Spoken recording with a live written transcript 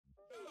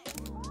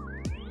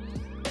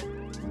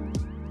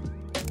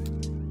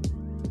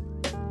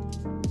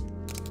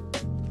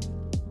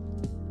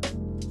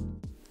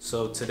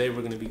So today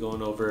we're going to be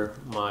going over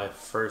my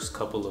first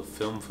couple of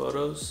film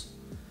photos.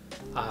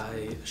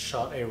 I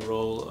shot a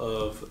roll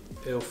of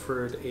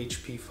Ilford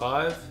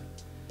HP5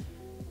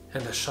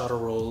 and I shot a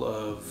roll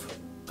of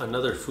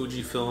another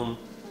Fujifilm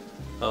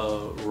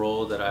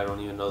roll that I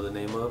don't even know the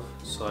name of.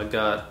 So I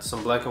got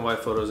some black and white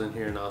photos in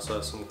here and I also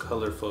have some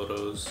color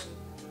photos.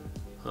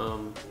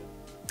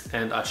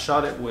 And I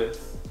shot it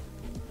with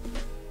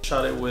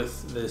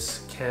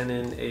this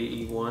Canon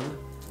AE1.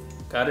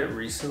 Got it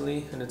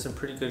recently and it's in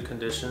pretty good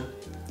condition.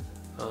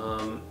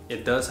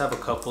 It does have a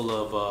couple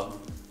of,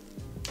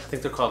 I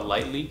think they're called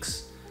light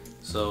leaks.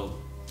 So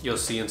you'll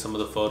see in some of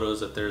the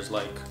photos that there's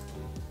like,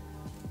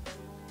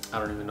 I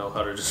don't even know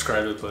how to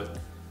describe it, but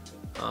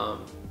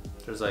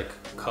there's like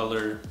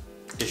color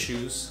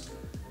issues.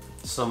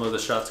 Some of the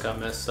shots got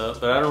messed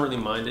up, but I don't really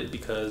mind it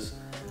because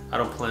I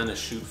don't plan to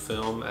shoot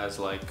film as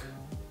like,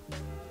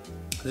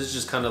 this is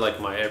just kind of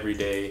like my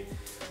everyday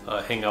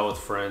hang out with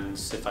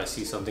friends. If I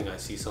see something, I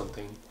see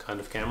something kind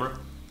of camera.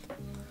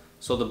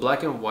 So the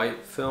black and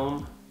white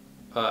film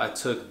I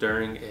took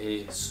during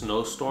a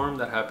snowstorm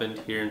that happened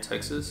here in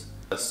Texas.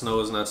 Snow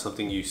is not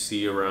something you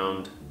see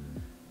around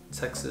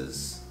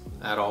Texas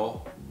at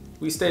all.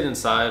 We stayed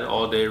inside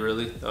all day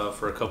really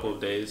for a couple of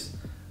days.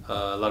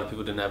 A lot of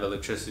people didn't have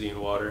electricity and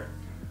water,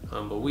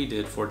 but we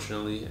did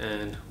fortunately,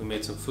 and we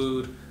made some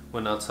food,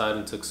 went outside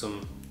and took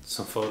some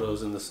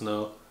photos in the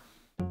snow.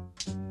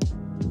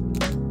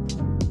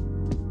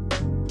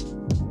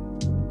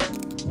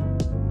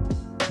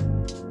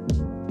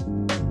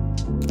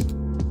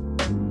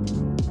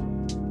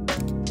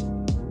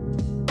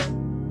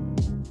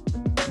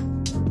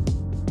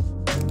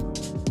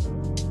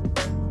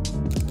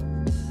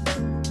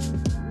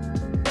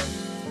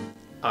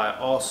 I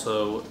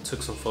also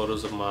took some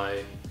photos of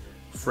my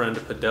friend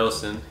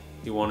Padelson.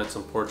 He wanted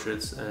some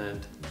portraits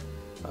and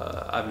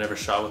I've never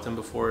shot with him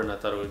before and I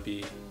thought it would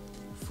be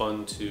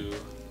fun to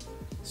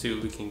see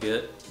what we can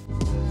get.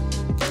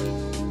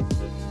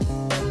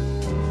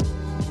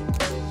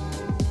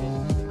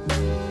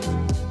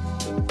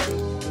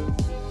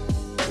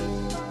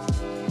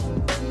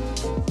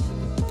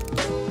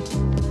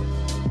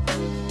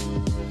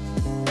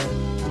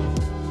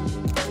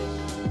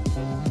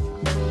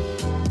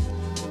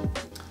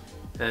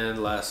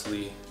 And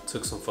lastly,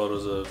 took some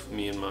photos of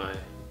me and my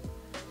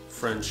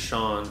friend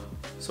Sean.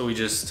 So we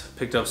just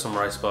picked up some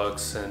rice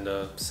bucks and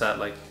sat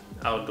like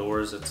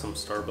outdoors at some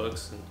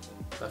Starbucks, and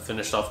I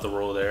finished off the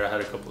roll there. I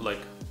had a couple, like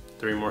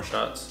 3 more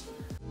shots.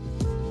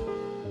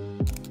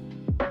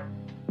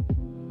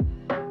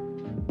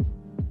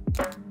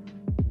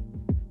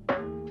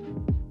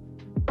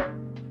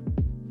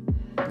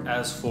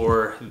 As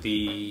for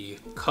the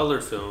color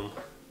film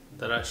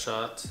that I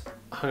shot,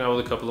 I hung out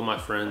with a couple of my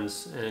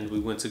friends and we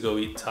went to go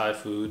eat Thai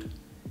food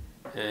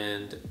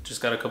and just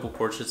got a couple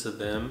portraits of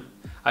them.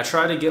 I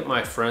try to get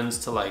my friends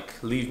to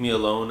like leave me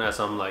alone as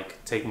I'm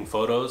like taking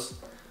photos.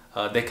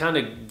 They kind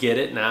of get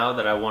it now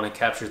that I want to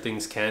capture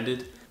things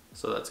candid,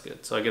 so that's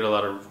good. So I get a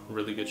lot of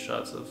really good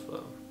shots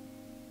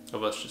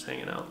of us just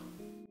hanging out.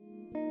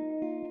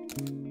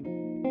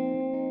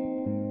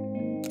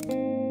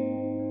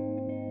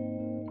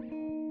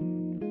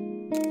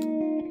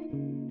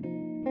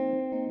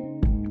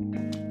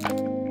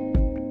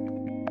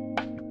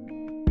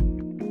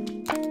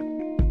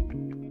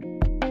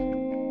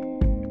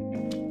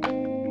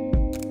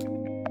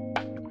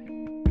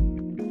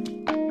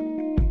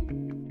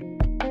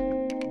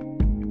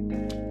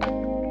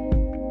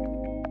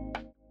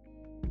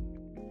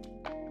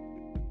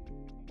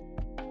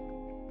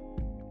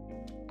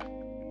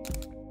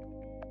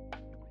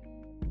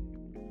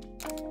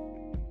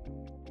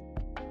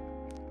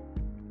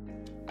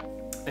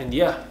 And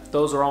yeah,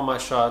 those are all my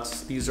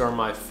shots. These are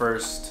my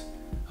first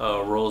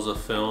rolls of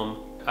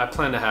film. I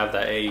plan to have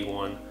that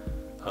AE1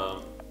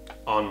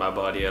 on my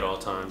body at all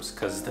times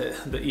because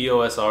the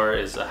EOS R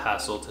is a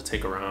hassle to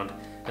take around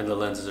and the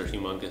lenses are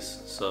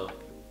humongous. So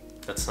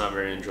that's not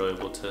very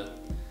enjoyable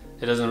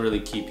it doesn't really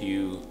keep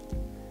you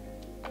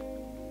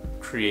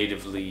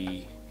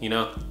creatively, you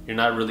know, you're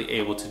not really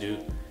able to do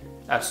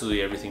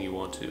absolutely everything you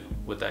want to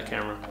with that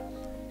camera.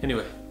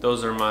 Anyway,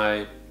 those are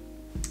my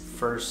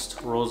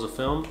first rolls of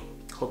film.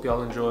 Hope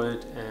y'all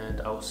enjoyed and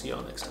I will see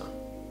y'all next time.